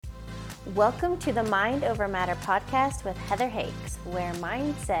Welcome to the Mind Over Matter podcast with Heather Hakes, where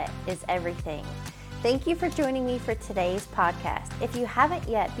mindset is everything. Thank you for joining me for today's podcast. If you haven't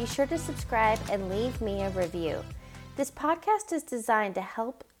yet, be sure to subscribe and leave me a review. This podcast is designed to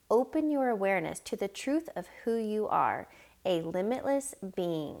help open your awareness to the truth of who you are, a limitless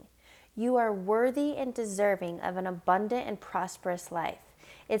being. You are worthy and deserving of an abundant and prosperous life.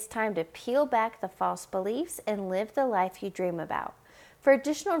 It's time to peel back the false beliefs and live the life you dream about. For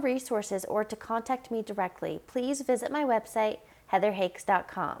additional resources or to contact me directly, please visit my website,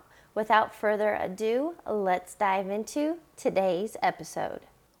 heatherhakes.com. Without further ado, let's dive into today's episode.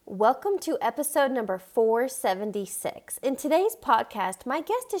 Welcome to episode number 476. In today's podcast, my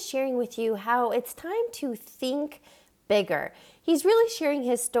guest is sharing with you how it's time to think bigger. He's really sharing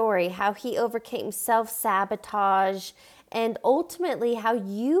his story, how he overcame self-sabotage, and ultimately how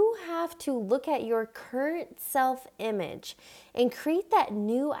you have to look at your current self-image and create that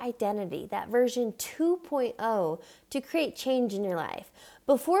new identity, that version 2.0, to create change in your life.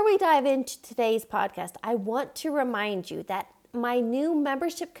 Before we dive into today's podcast, I want to remind you that my new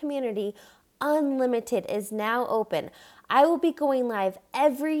membership community, Unlimited, is now open. I will be going live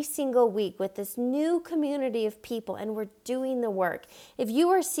every single week with this new community of people, and we're doing the work. If you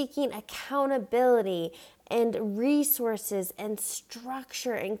are seeking accountability and resources and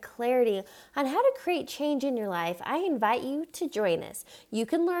structure and clarity on how to create change in your life, I invite you to join us. You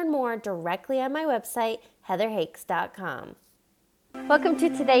can learn more directly on my website, heatherhakes.com. Welcome to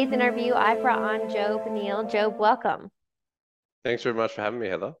today's interview. I brought on Job Neal. Job, welcome. Thanks very much for having me,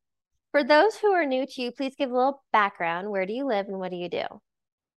 Heather. For those who are new to you, please give a little background. Where do you live and what do you do?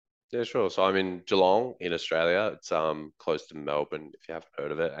 Yeah, sure. So I'm in Geelong in Australia. It's close to Melbourne, if you haven't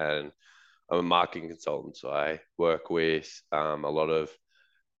heard of it. And I'm a marketing consultant. So I work with a lot of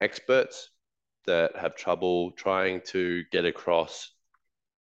experts that have trouble trying to get across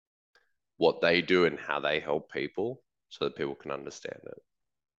what they do and how they help people so that people can understand it.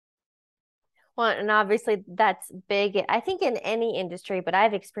 Well, and obviously that's big, I think, in any industry, but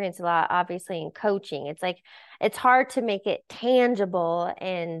I've experienced a lot, obviously, in coaching. It's like, it's hard to make it tangible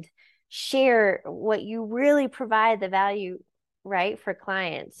and share what you really provide the value, right, for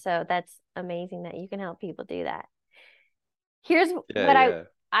clients. So that's amazing that you can help people do that. Here's Yeah, what I yeah.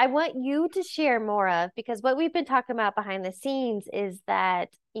 I want you to share more of, because what we've been talking about behind the scenes is that,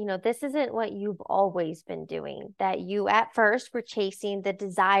 this isn't what you've always been doing, that you at first were chasing the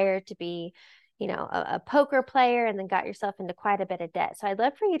desire to be, a poker player and then got yourself into quite a bit of debt. So I'd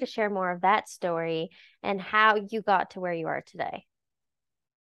love for you to share more of that story and how you got to where you are today.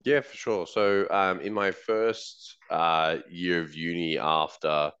 Yeah, for sure. So in my first year of uni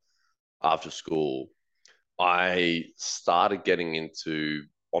after school, I started getting into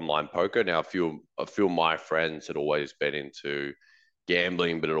online poker. Now, a few of my friends had always been into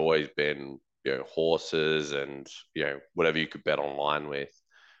gambling, but it had always been, horses and, whatever you could bet online with.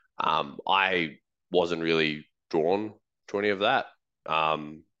 I wasn't really drawn to any of that.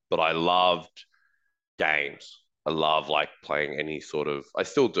 But I loved games. I love like playing any sort of, I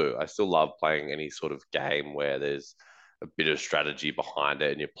still do. I still love playing any sort of game where there's a bit of strategy behind it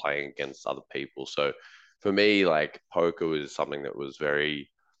and you're playing against other people. So for me, like poker was something that was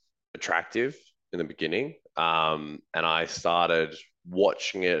very attractive in the beginning. And I started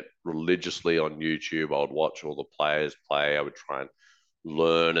watching it religiously on YouTube. I would watch all the players play. I would try and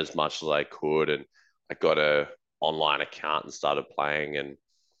learn as much as I could. And I got a online account and started playing.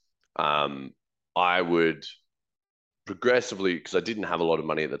 And I would progressively, because I didn't have a lot of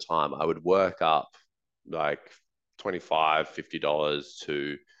money at the time, I would work up like 25, $50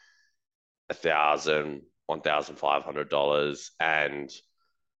 to 1,000, $1,500 and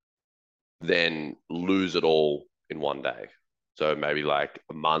then lose it all in one day. So maybe like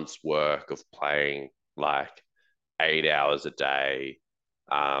a month's work of playing like 8 hours a day,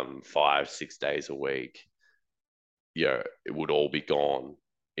 5, 6 days a week, it would all be gone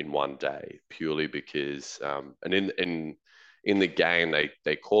in one day purely because and in the game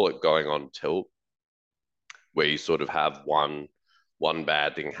they call it going on tilt, where you sort of have one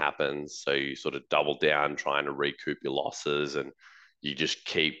bad thing happens, so you sort of double down trying to recoup your losses, and you just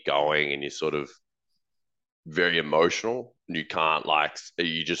keep going, and you're sort of very emotional. And you can't like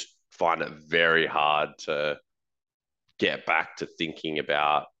you just find it very hard to get back to thinking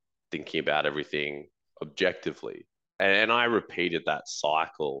about everything objectively. And I repeated that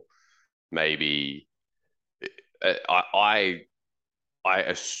cycle maybe I I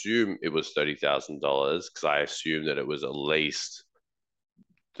assume it was $30,000 because I assume that it was at least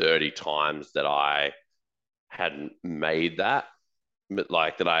 30 times that I hadn't made that,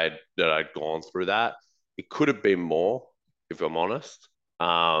 like that I'd gone through that. It could have been more, if I'm honest.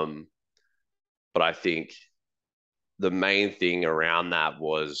 Um, But I think the main thing around that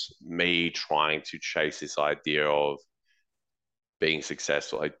was me trying to chase this idea of being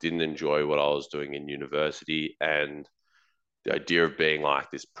successful. I didn't enjoy what I was doing in university, and the idea of being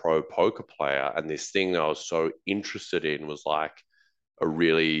like this pro poker player and this thing that I was so interested in was like a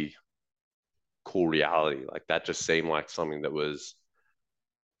really cool reality. Like that just seemed like something that was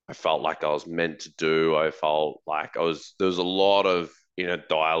I felt like I was meant to do. I felt like there was a lot of inner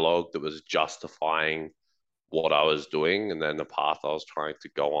dialogue that was justifying what I was doing and then the path I was trying to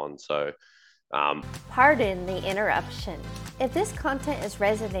go on. So Pardon the interruption. If this content is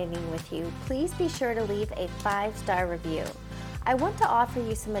resonating with you, please be sure to leave a 5-star review. I want to offer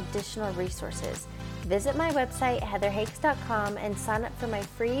you some additional resources. Visit my website, heatherhakes.com, and sign up for my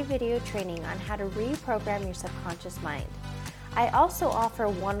free video training on how to reprogram your subconscious mind. I also offer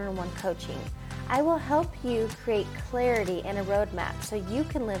one-on-one coaching. I will help you create clarity and a roadmap so you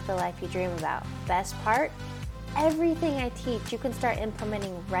can live the life you dream about. Best part? Everything I teach you can start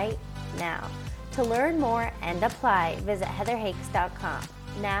implementing right now. To learn more and apply, visit heatherhakes.com.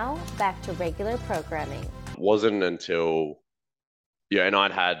 Now, back to regular programming. it wasn't until, yeah, and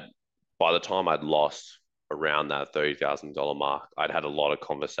by the time I'd lost around that $30,000 mark, I'd had a lot of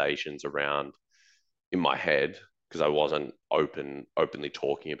conversations around in my head because I wasn't openly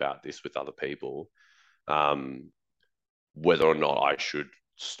talking about this with other people, um, whether or not I should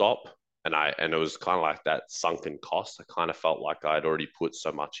stop. And it was kind of like that sunken cost. I kind of felt like I'd already put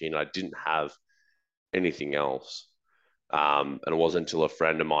so much in. I didn't have anything else. And it wasn't until a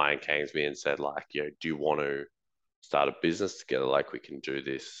friend of mine came to me and said, like, do you want to start a business together? Like, we can do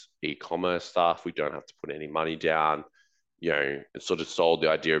this e-commerce stuff. We don't have to put any money down. It sort of sold the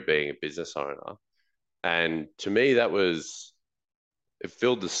idea of being a business owner. And to me, it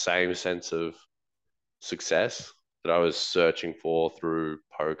filled the same sense of success that I was searching for through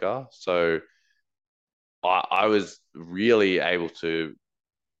poker. So I was really able to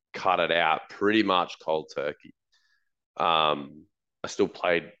cut it out pretty much cold turkey. I still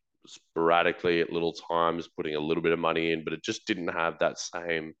played sporadically at little times, putting a little bit of money in, but it just didn't have that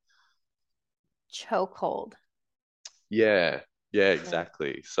same. Chokehold. Yeah, yeah,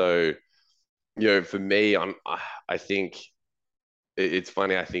 exactly. So, for me, I think it's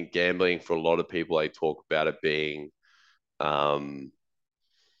funny. I think gambling for a lot of people, they talk about it being um,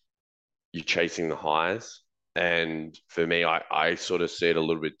 you're chasing the highs. And for me, I sort of see it a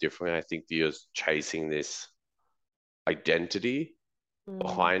little bit differently. I think you're chasing this identity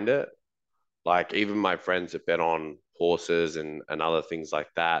behind it. Like even my friends that bet on horses and other things like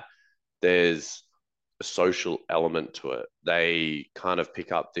that, there's a social element to it. They kind of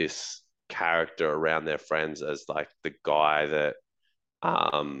pick up this character around their friends as like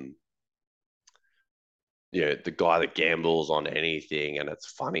um the guy that gambles on anything and it's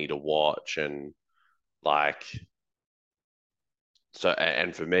funny to watch and like so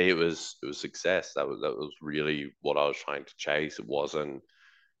and for me it was success. That was really what I was trying to chase. It wasn't,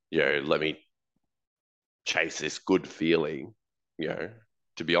 let me chase this good feeling, you know.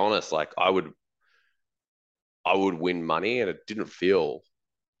 To be honest, like I would win money and it didn't feel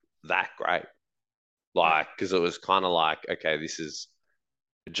that great. Like, because it was kind of like, okay,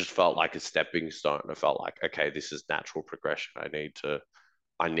 it just felt like a stepping stone. I felt like, okay, this is natural progression. I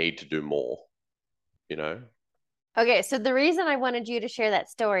need to do more, you know? Okay, so the reason I wanted you to share that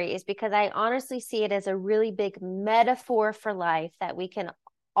story is because I honestly see it as a really big metaphor for life that we can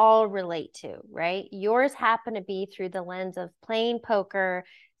all relate to, right? Yours happened to be through the lens of playing poker,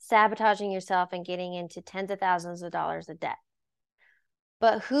 sabotaging yourself, and getting into tens of thousands of dollars of debt.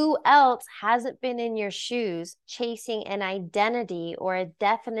 But who else hasn't been in your shoes chasing an identity or a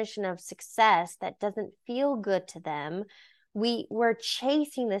definition of success that doesn't feel good to them? We're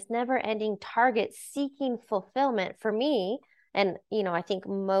chasing this never-ending target, seeking fulfillment. For me, and I think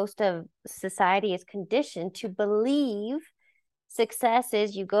most of society is conditioned to believe success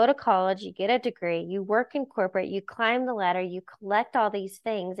is you go to college, you get a degree, you work in corporate, you climb the ladder, you collect all these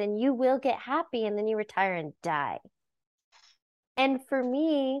things, and you will get happy, and then you retire and die. And for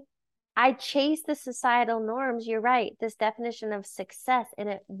me, I chased the societal norms. You're right, this definition of success, and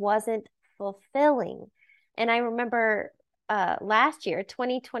it wasn't fulfilling. And I remember last year,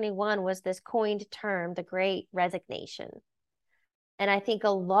 2021, was this coined term, the Great Resignation. And I think a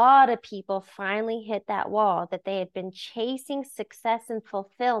lot of people finally hit that wall that they had been chasing success and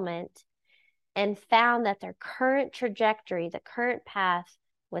fulfillment and found that their current trajectory, the current path,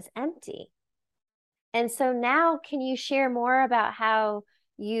 was empty. And so now, can you share more about how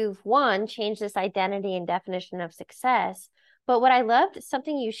you've, one, changed this identity and definition of success? But what I loved,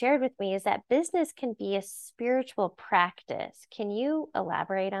 something you shared with me, is that business can be a spiritual practice. Can you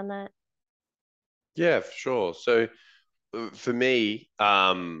elaborate on that? Yeah, for sure. So for me,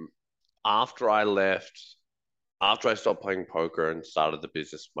 after I left, after I stopped playing poker and started the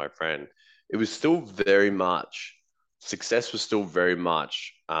business with my friend, it was still very much success was still very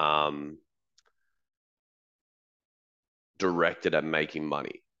much directed at making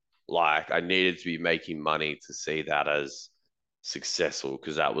money. Like I needed to be making money to see that as successful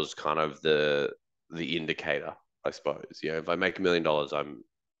because that was kind of the indicator, I suppose. You know, if I make $1 million,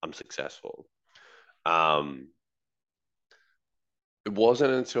 I'm successful. Um, it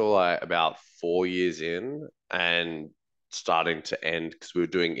wasn't until like about 4 years in and starting to end because we were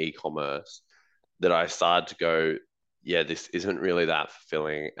doing e-commerce that I started to go, yeah, this isn't really that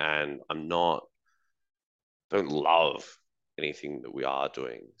fulfilling, and don't love anything that we are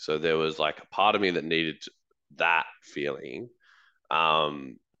doing. So there was like a part of me that needed that feeling.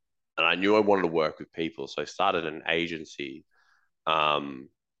 Um, and I knew I wanted to work with people. So I started an agency. Um,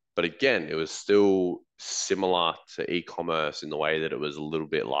 but again, it was still similar to e-commerce in the way that it was a little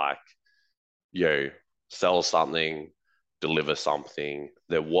bit like, you know, sell something, deliver something.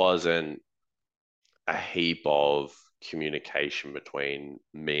 There wasn't a heap of communication between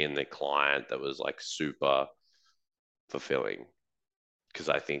me and the client that was like super fulfilling because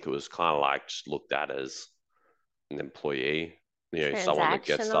I think it was kind of like just looked at as an employee, you know, someone that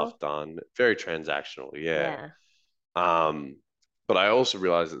gets stuff Transactional. done. Very transactional, yeah. Yeah. Um, but I also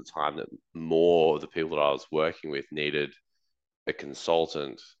realized at the time that more of the people that I was working with needed a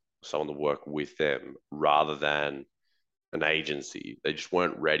consultant, someone to work with them rather than an agency. They just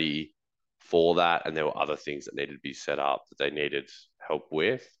weren't ready for that, and there were other things that needed to be set up that they needed help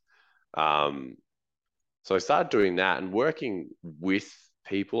with. Um, so I started doing that and working with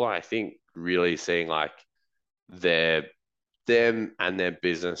people. I think really seeing like their them and their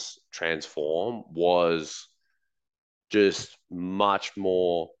business transform was just much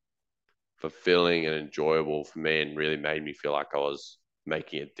more fulfilling and enjoyable for me and really made me feel like I was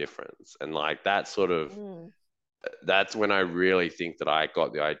making a difference. And like that sort of Mm. that's when I really think that I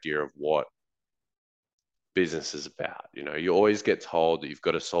got the idea of what business is about. You know, you always get told that you've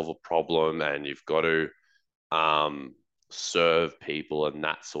got to solve a problem and you've got to um, serve people, and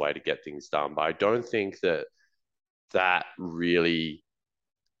that's the way to get things done. But I don't think that that really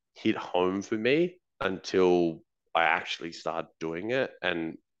hit home for me until I actually started doing it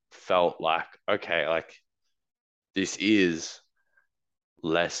and felt like, okay, like this is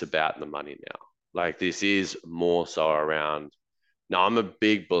less about the money now. Like this is more so around. Now, I'm a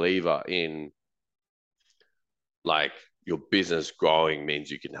big believer in like your business growing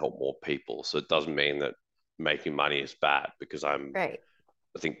means you can help more people. So it doesn't mean that making money is bad because Right.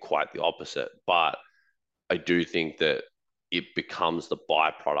 I think, quite the opposite. But I do think that it becomes the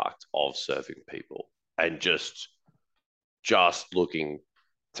byproduct of serving people and just looking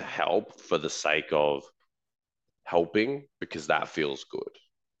to help for the sake of helping because that feels good.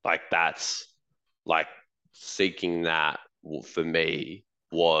 Like that's like seeking that for me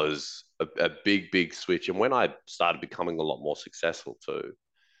was a big, big switch. And when I started becoming a lot more successful too,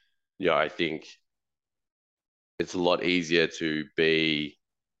 you know, I think it's a lot easier to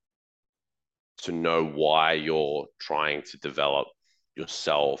know why you're trying to develop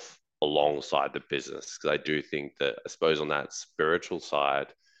yourself alongside the business. Because I do think that, I suppose, on that spiritual side,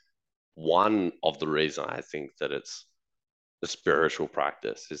 one of the reasons I think that it's a spiritual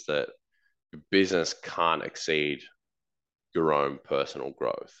practice is that your business can't exceed your own personal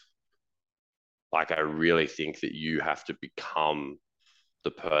growth. Like, I really think that you have to become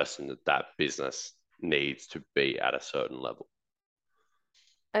the person that that business needs to be at a certain level.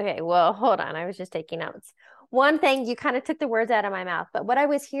 Okay, well, hold on. I was just taking notes. One thing, you kind of took the words out of my mouth, but what I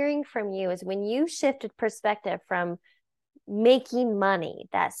was hearing from you is when you shifted perspective from making money,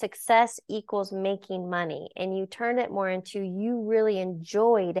 that success equals making money, and you turned it more into you really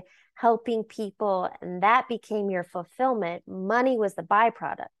enjoyed helping people, and that became your fulfillment. Money was the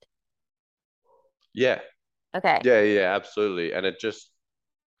byproduct. Yeah, Okay. yeah, absolutely. And it just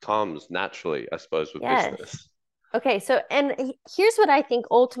comes naturally, I suppose, with Yes. business. Okay, so and here's what I think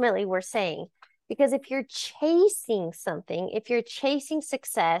ultimately we're saying. Because if you're chasing something, if you're chasing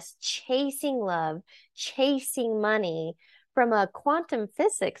success, chasing love, chasing money from a quantum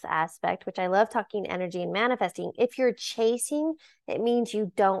physics aspect, which I love talking energy and manifesting, if you're chasing, it means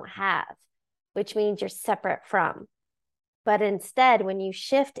you don't have, which means you're separate from. But instead, when you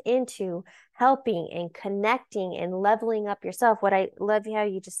shift into helping and connecting and leveling up yourself, what I love how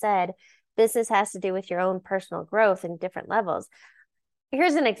you just said, business has to do with your own personal growth in different levels.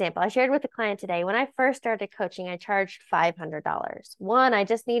 here's an example. I shared with a client today. When I first started coaching, I charged $500. One, I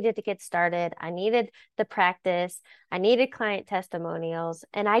just needed to get started. I needed the practice. I needed client testimonials,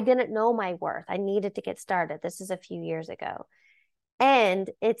 and I didn't know my worth. I needed to get started. This is a few years ago. And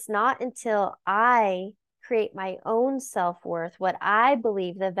it's not until I create my own self worth, what I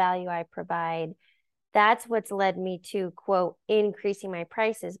believe the value I provide, that's what's led me to, quote, increasing my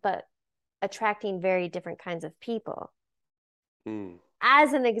prices, but attracting very different kinds of people. Mm.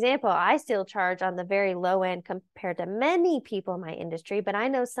 As an example, I still charge on the very low end compared to many people in my industry, but I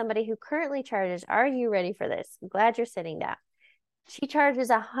know somebody who currently charges, are you ready for this? I'm glad you're sitting down. She charges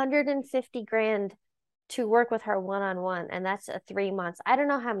 150 grand to work with her one-on-one, and that's a 3 months. I don't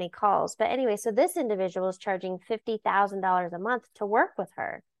know how many calls, but anyway, so this individual is charging $50,000 a month to work with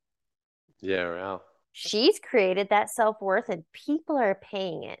her. Yeah, wow. She's created that self-worth and people are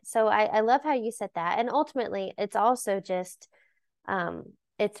paying it. So I love how you said that. And ultimately, it's also just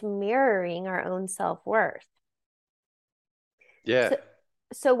it's mirroring our own self-worth. Yeah. So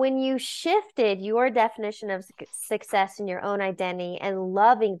so when you shifted your definition of success in your own identity and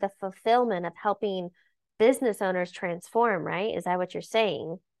loving the fulfillment of helping business owners transform, right? Is that what you're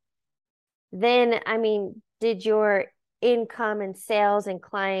saying? Then, I mean, did your income and sales and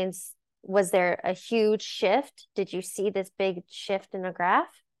clients, was there a huge shift? Did you see this big shift in the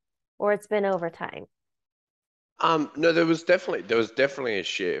graph, or it's been over time? No, there was definitely a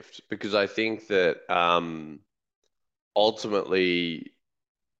shift because I think that ultimately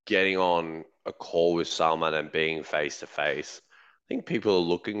getting on a call with someone and being face to face, I think people are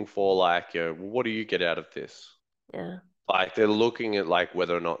looking for like, what do you get out of this? Yeah. Like they're looking at like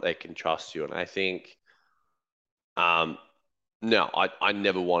whether or not they can trust you. And I think um no, I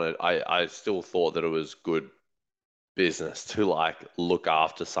never wanted I still thought that it was good business to like look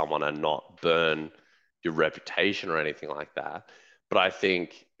after someone and not burn your reputation or anything like that. But I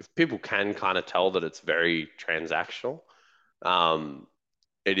think if people can kind of tell that it's very transactional, um,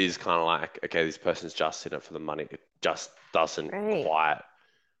 it is kind of like, okay, this person's just in it for the money. It just doesn't Right. quite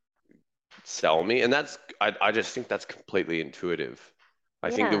sell me. And I just think that's completely intuitive.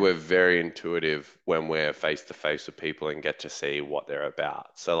 I think that Yeah. we're very intuitive when we're face to face with people and get to see what they're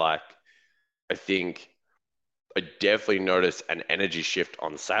about. So, like, I think I definitely noticed an energy shift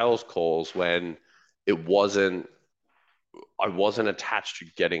on sales calls when it wasn't, I wasn't attached to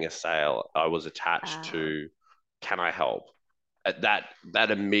getting a sale. I was attached Uh, to, can I help? That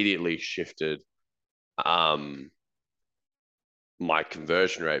immediately shifted um, my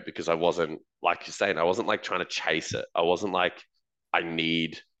conversion rate because I wasn't, like you're saying, I wasn't like trying to chase it. I wasn't like, I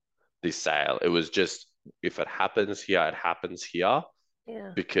need this sale. It was just, if it happens here, it happens here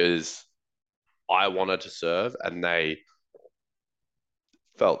yeah. because I wanted to serve and they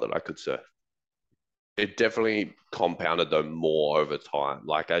felt that I could serve. It definitely compounded though more over time.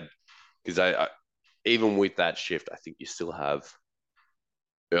 Because I even with that shift, I think you still have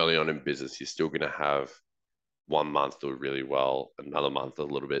early on in business, you're still going to have 1 month do really well, another month a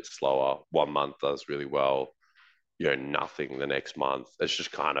little bit slower. 1 month does really well, nothing the next month. It's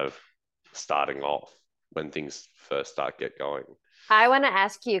just kind of starting off when things first start get going. I want to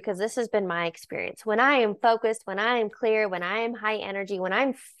ask you because this has been my experience. When I am focused, when I am clear, when I am high energy, when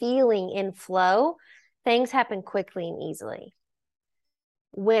I'm feeling in flow, things happen quickly and easily.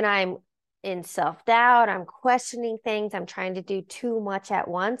 When I'm in self doubt, I'm questioning things, I'm trying to do too much at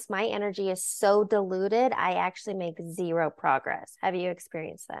once, my energy is so diluted, I actually make zero progress. Have you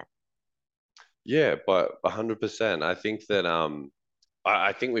experienced that? Yeah, but 100%. I think that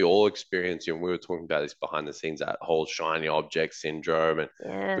I think we all experience, we were talking about this behind the scenes, that whole shiny object syndrome, and we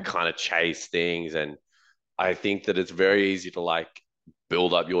Yeah. kind of chase things. And I think that it's very easy to like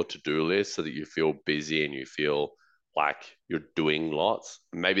build up your to-do list so that you feel busy and you feel like you're doing lots.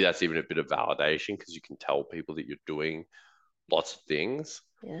 Maybe that's even a bit of validation because you can tell people that you're doing lots of things.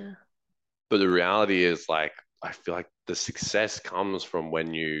 Yeah. But the reality is like, I feel like the success comes from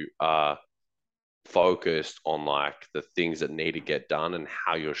when you are focused on like the things that need to get done and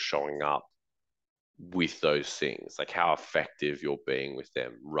how you're showing up with those things, like how effective you're being with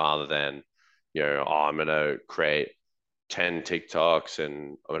them rather than, oh, I'm going to create 10 TikToks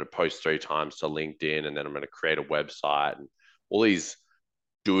and I'm going to post 3 times to LinkedIn and then I'm going to create a website and all these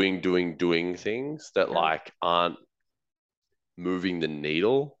doing things that Yeah. like aren't moving the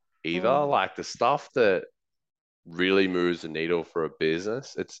needle either. Mm. Like the stuff that really moves the needle for a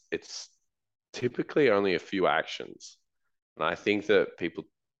business, it's typically only a few actions. And I think that people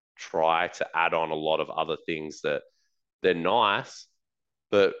try to add on a lot of other things that they're nice,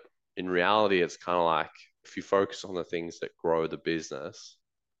 but in reality, it's kind of like if you focus on the things that grow the business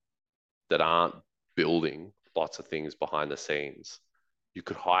that aren't building lots of things behind the scenes, you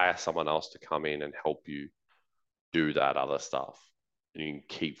could hire someone else to come in and help you do that other stuff. And you can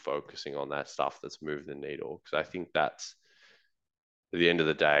keep focusing on that stuff that's moving the needle. Because I think that's, at the end of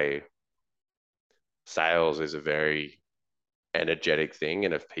the day, sales is a very energetic thing.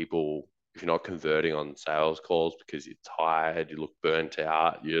 And if you're not converting on sales calls because you're tired, you look burnt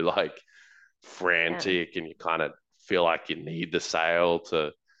out, you're like Yeah. frantic, and you kind of feel like you need the sale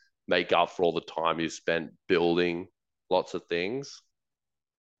to make up for all the time you spent building lots of things.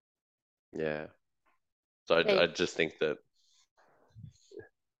 Yeah. So I Hey, just think that,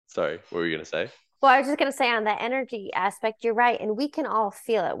 sorry, what were you going to say? well, I was just going to say on the energy aspect, you're right. And we can all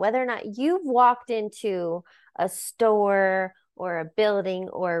feel it, whether or not you've walked into a store or a building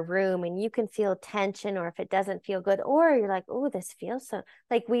or a room and you can feel tension, or if it doesn't feel good, or you're like, oh, this feels so,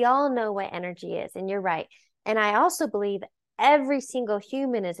 like we all know what energy is. And you're right. And I also believe every single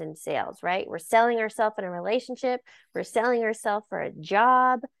human is in sales, right? We're selling ourselves in a relationship, we're selling ourselves for a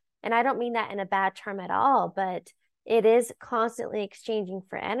job. And I don't mean that in a bad term at all, but it is constantly exchanging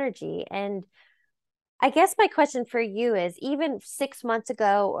for energy. And I guess my question for you is, even 6 months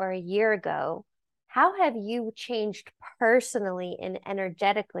ago or a year ago, how have you changed personally and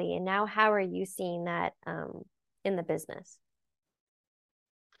energetically? And now, how are you seeing that in the business?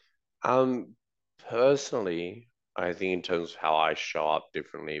 Um, Personally, I think in terms of how I show up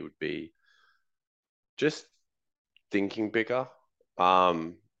differently would be just thinking bigger.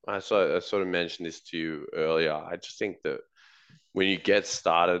 I sort of mentioned this to you earlier. I just think that when you get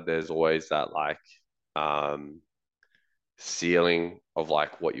started, there's always that like um, ceiling of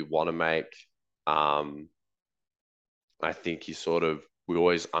like what you want to make. Um, I think we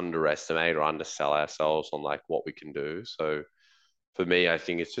always underestimate or undersell ourselves on like what we can do. So for me, I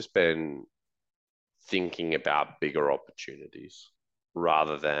think it's just been thinking about bigger opportunities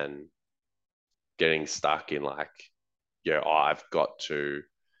rather than getting stuck in like, yeah, oh, I've got to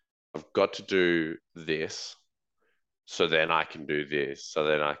do this, so then I can do this, so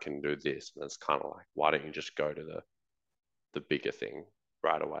then I can do this. And it's kind of like, why don't you just go to the bigger thing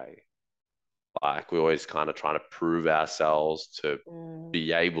right away? Like we always kind of trying to prove ourselves to Mm.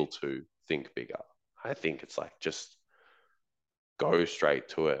 be able to think bigger. I think it's like just go straight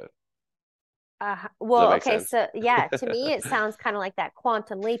to it. Does that Well, make okay, sense? so yeah, to me it sounds kind of like that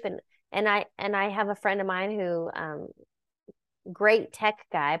quantum leap, and I have a friend of mine who great tech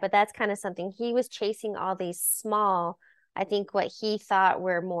guy, but that's kind of something he was chasing all these small, I think what he thought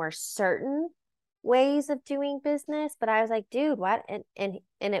were more certain ways of doing business. But I was like, dude, what? And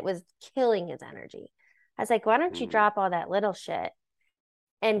it was killing his energy. I was like, why don't you Mm, drop all that little shit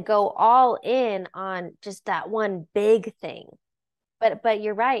and go all in on just that one big thing? But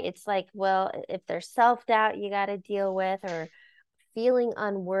you're right. It's like, well, if there's self-doubt you got to deal with, or feeling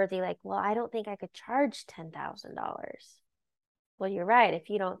unworthy, like, well, I don't think I could charge $10,000. Well, you're right. If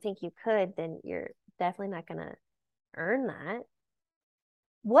you don't think you could, then you're definitely not going to earn that.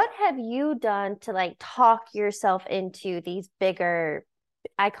 What have you done to like talk yourself into these bigger,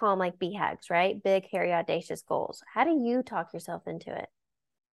 I call them like BHAGs, right? Big, hairy, audacious goals. How do you talk yourself into it?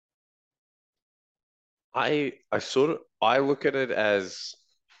 I look at it as,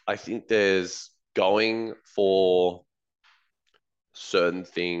 I think there's going for certain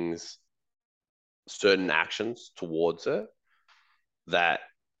things, certain actions towards it that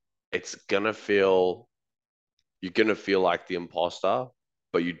it's gonna feel you're gonna feel like the imposter,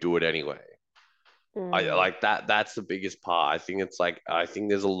 but you do it anyway. I Mm, like that. That's the biggest part. I think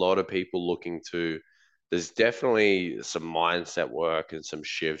there's a lot of people looking to. There's definitely some mindset work and some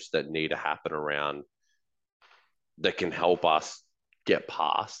shifts that need to happen around that can help us get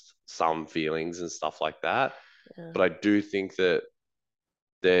past some feelings and stuff like that. yeah, But I do think that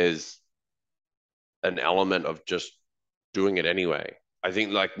there's an element of just doing it anyway. I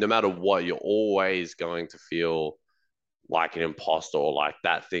think like no matter what, you're always going to feel like an imposter or like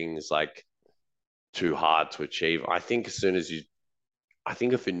that thing's like too hard to achieve. I think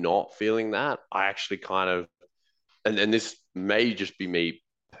if you're not feeling that, I actually kind of, and this may just be me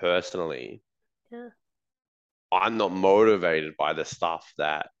personally, yeah, I'm not motivated by the stuff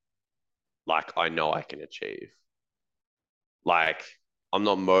that like I know I can achieve. Like I'm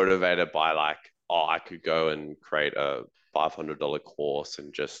not motivated by like, oh, I could go and create a $500 course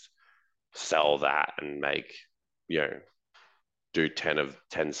and just sell that and make, you know, do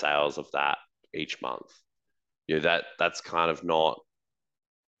 10 sales of that each month. That's kind of not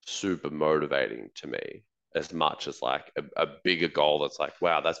super motivating to me as much as like a bigger goal that's like,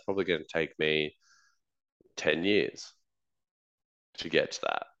 wow, that's probably going to take me 10 years to get to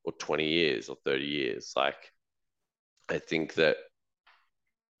that, or 20 years or 30 years. Like, I think that,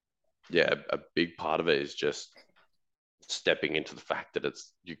 yeah, a big part of it is just stepping into the fact that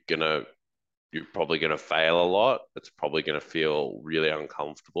you're probably gonna fail a lot. It's probably gonna feel really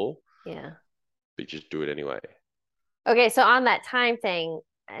uncomfortable, Yeah. but just do it anyway. Okay, so on that time thing,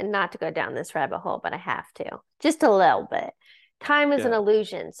 and not to go down this rabbit hole, but I have to, just a little bit. Time is an Yeah.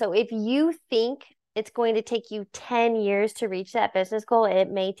 illusion. So if you think it's going to take you 10 years to reach that business goal, it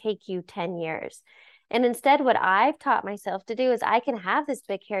may take you 10 years. And instead, what I've taught myself to do is I can have this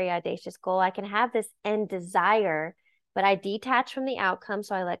big, hairy, audacious goal. I can have this end desire, but I detach from the outcome.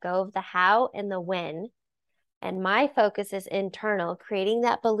 So I let go of the how and the when. And my focus is internal, creating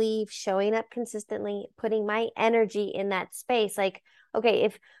that belief, showing up consistently, putting my energy in that space. Like, okay,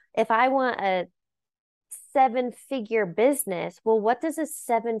 if I want a seven-figure business, well, what does a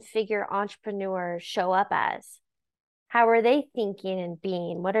seven-figure entrepreneur show up as? How are they thinking and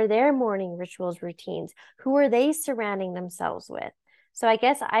being? What are their morning rituals, routines? Who are they surrounding themselves with? So I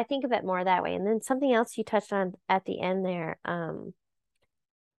guess I think of it more that way. And then something else you touched on at the end there.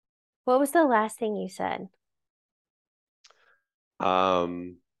 What was the last thing you said?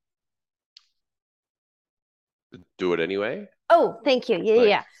 Um, do it anyway. Oh, thank you. Yeah, yeah, Like,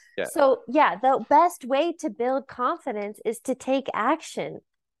 yeah. yeah. So, yeah, the best way to build confidence is to take action,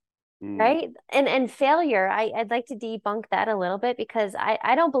 Mm, right? And failure, I'd like to debunk that a little bit because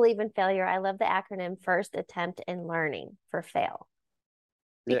I don't believe in failure. I love the acronym first attempt in learning for fail.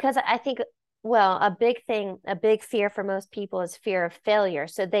 yeah. Because I think, well, a big thing, a big fear for most people is fear of failure.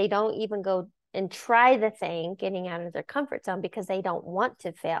 So they don't even go and try the thing, getting out of their comfort zone because they don't want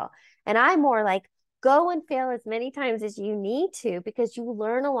to fail. And I'm more like, go and fail as many times as you need to because you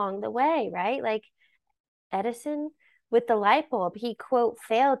learn along the way, right? Like Edison with the light bulb, he quote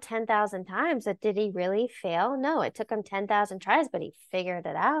failed 10,000 times, but did he really fail? No, it took him 10,000 tries, but he figured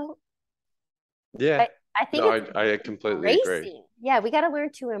it out. Yeah. I think No, it's I completely agree. embracing. Yeah, we got to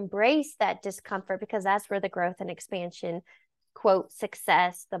learn to embrace that discomfort because that's where the growth and expansion, quote,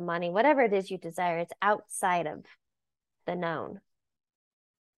 success, the money, whatever it is you desire, it's outside of the known.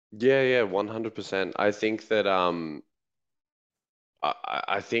 Yeah, yeah, 100%. I think that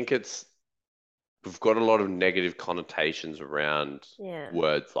I think it's we've got a lot of negative connotations around Yeah.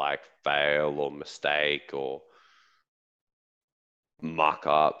 words like fail or mistake or muck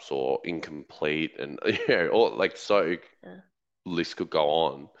ups or incomplete and or like so Yeah. list could go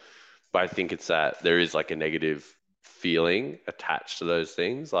on. But I think it's that there is like a negative feeling attached to those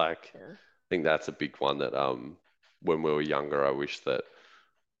things. Like Yeah. I think that's a big one that when we were younger, I wish that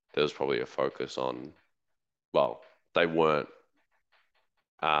there was probably a focus on, well, they weren't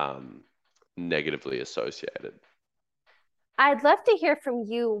um negatively associated. I'd love to hear from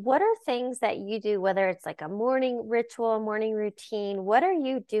you. What are things that you do, whether it's like a morning ritual, morning routine? What are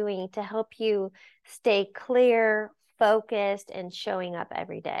you doing to help you stay clear, focused, and showing up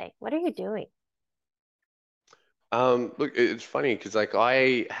every day? What are you doing? Look, it's funny because like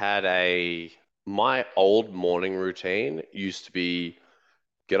I had my old morning routine used to be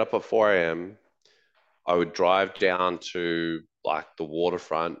get up at 4 a.m. I would drive down to like the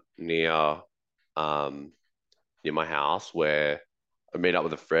waterfront um near my house where I meet up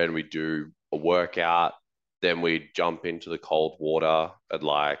with a friend, we do a workout, then we jump into the cold water at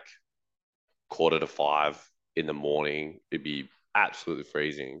like 4:45 in the morning. It'd be absolutely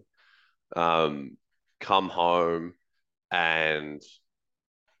freezing. Um, Come home and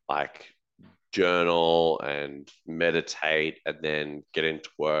like journal and meditate and then get into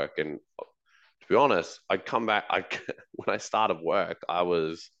work. And to be honest, I'd come back. When I started work, I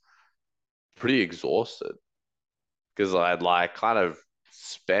was pretty exhausted because I'd like kind of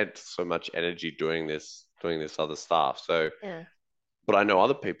spent so much energy doing this other stuff. So, Yeah. but I know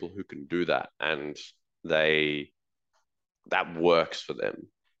other people who can do that, and they that works for them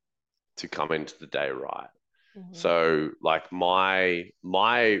to come into the day right. Mhm. So, like my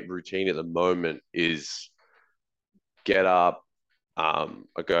routine at the moment is get up, I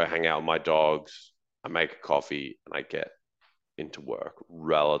go hang out with my dogs, I make a coffee, and I get into work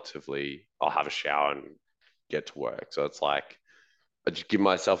relatively. I'll have a shower and get to work. So it's like I just give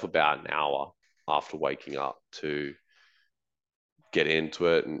myself about an hour after waking up to get into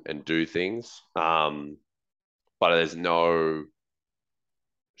it and do things. But there's no,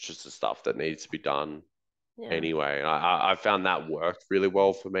 it's just the stuff that needs to be done Yeah. anyway. And I found that worked really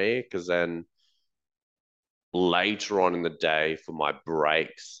well for me because then later on in the day for my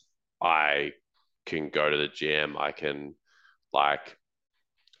breaks, I can go to the gym, I can like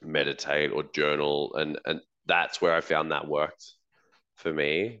meditate or journal and that's where I found that worked for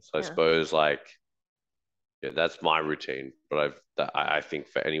me. So I Yeah. suppose like yeah, that's my routine. But I think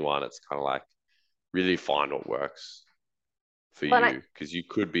for anyone it's kind of like really find what works for But I, you because you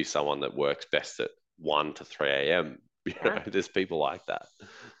could be someone that works best at 1 to 3 a.m. Yeah. There's people like that.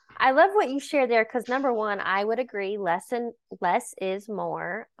 I love what you shared there because number one, I would agree, less is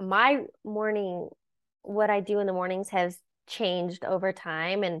more. My morning, what I do in the mornings has changed over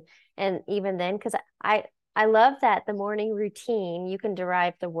time, and even then, because I love that the morning routine, you can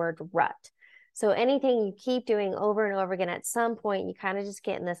derive the word rut. So anything you keep doing over and over again, at some point, you kind of just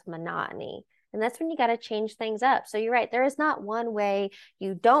get in this monotony. And that's when you got to change things up. So you're right. There is not one way.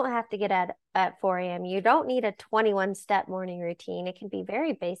 You don't have to get at 4 a.m. You don't need a 21 step morning routine. It can be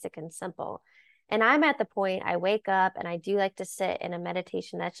very basic and simple. And I'm at the point I wake up and I do like to sit in a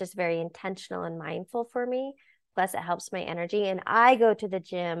meditation that's just very intentional and mindful for me. Plus, it helps my energy. And I go to the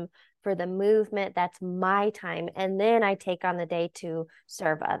gym for the movement. That's my time. And then I take on the day to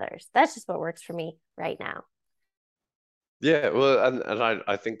serve others. That's just what works for me right now. Yeah, well, and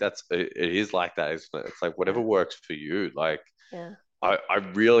I think it is like that, isn't it? It's like whatever Yeah. works for you. Like Yeah. I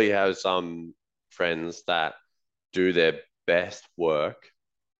really have some friends that do their best work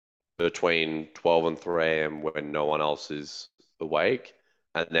between 12 and 3 a.m. when no one else is awake,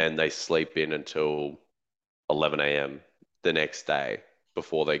 and then they sleep in until 11 a.m. the next day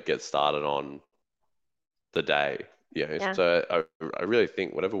before they get started on the day. Yeah. So I really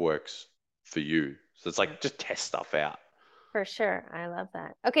think whatever works for you. So it's Yeah. like just test stuff out. For sure. I love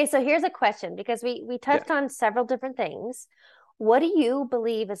that. Okay, so here's a question because we Yeah, touched on several different things. What do you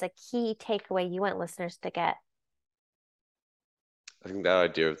believe is a key takeaway you want listeners to get? I think that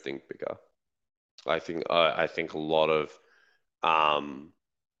idea of think bigger. I think a lot of um,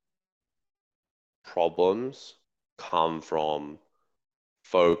 problems come from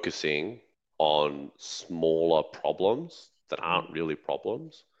focusing on smaller problems that Mm, aren't really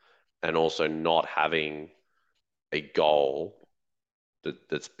problems, and also not having a goal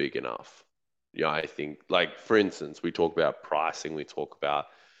that's big enough. I think, like, for instance, we talk about pricing, we talk about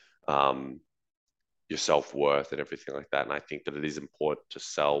um, your self-worth and everything like that. And I think that it is important to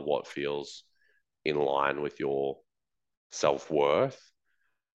sell what feels in line with your self-worth.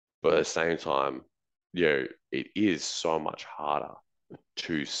 But at the same time, it is so much harder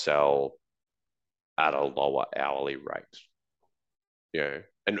to sell at a lower hourly rate.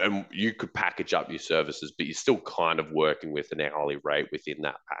 And you could package up your services, but you're still kind of working with an hourly rate within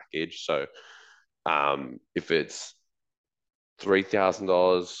that package. So if it's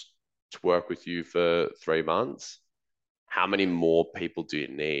 $3,000 to work with you for 3 months, how many more people do you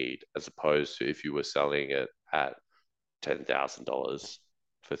need as opposed to if you were selling it at $10,000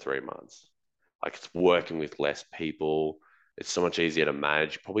 for 3 months? Like, it's working with less people. It's so much easier to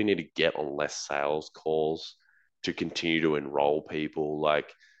manage. You probably need to get on less sales calls to continue to enroll people.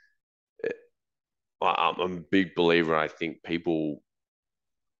 Like, I'm a big believer. I think people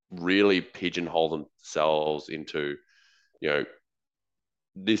really pigeonhole themselves into, you know,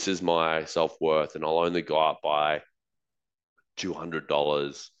 this is my self worth, and I'll only go up by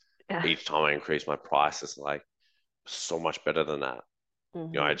 $200 yeah. each time I increase my price. It's like so much better than that.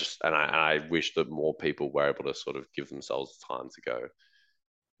 I Hmm. just and I wish that more people were able to sort of give themselves time to go,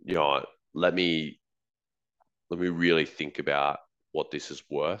 you know, let me let me really think about what this is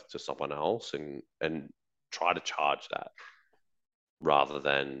worth to someone else, and try to charge that rather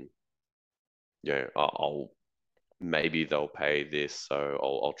than, I'll maybe they'll pay this, so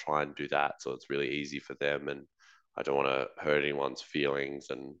I'll try and do that so it's really easy for them, and I don't want to hurt anyone's feelings,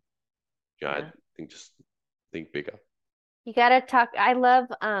 and I Yeah. think just think bigger. You gotta talk. I love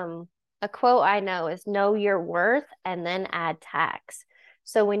a quote I know is know your worth and then add tax.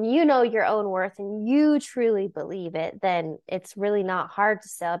 So when you know your own worth and you truly believe it, then it's really not hard to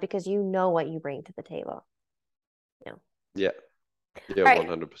sell because you know what you bring to the table. Yeah. Yeah, yeah, All right.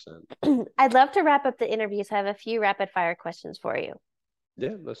 100%. I'd love to wrap up the interview, so I have a few rapid fire questions for you.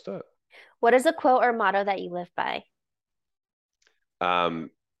 Yeah, let's do it. What is a quote or motto that you live by? Um,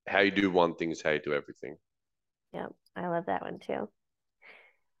 how you do one thing is how you do everything. Yeah, I love that one too.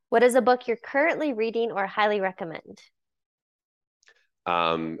 What is a book you're currently reading or highly recommend?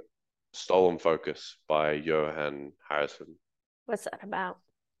 Um, Stolen Focus by Johan Harrison. What's that about?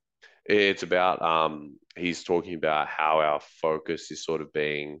 It's about he's talking about how our focus is sort of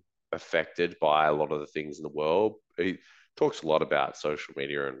being affected by a lot of the things in the world. He talks a lot about social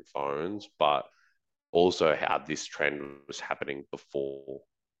media and phones, but also how this trend was happening before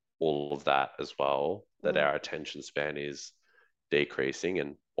all of that as well, that Mm, our attention span is decreasing,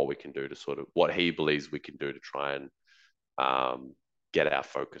 and what we can do to sort of what he believes we can do to try and um, get our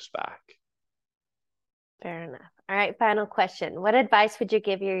focus back. fair enough. All right, final question. What advice would you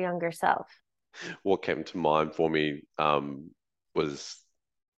give your younger self? What came to mind for me was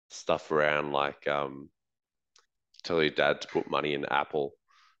stuff around like tell your dad to put money in Apple.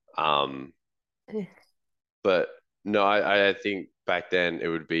 Um, but No, I think back then it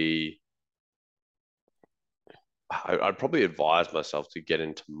would be, I'd probably advise myself to get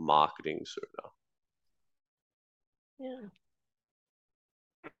into marketing sooner. Yeah.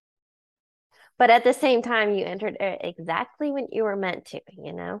 But at the same time, you entered it exactly when you were meant to,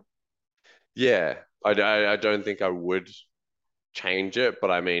 you know? Yeah, I don't think I would change it, but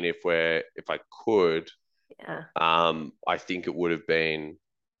I mean, if I could, Yeah. I think it would have been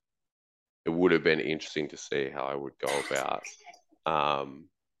interesting to see how I would go about um,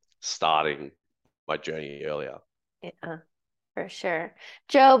 starting my journey earlier. Yeah. For sure.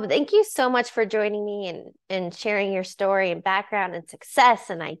 Job, thank you so much for joining me and sharing your story and background and success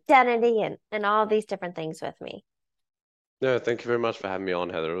and identity and all these different things with me. No, thank you very much for having me on,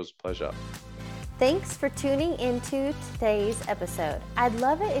 Heather. It was a pleasure. Thanks for tuning into today's episode. I'd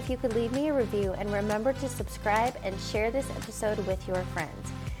love it if you could leave me a review and remember to subscribe and share this episode with your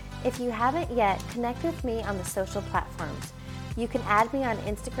friends. If you haven't yet, connect with me on the social platforms. You can add me on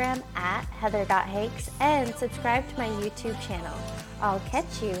Instagram at heather.hakes and subscribe to my YouTube channel. I'll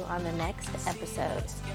catch you on the next episode.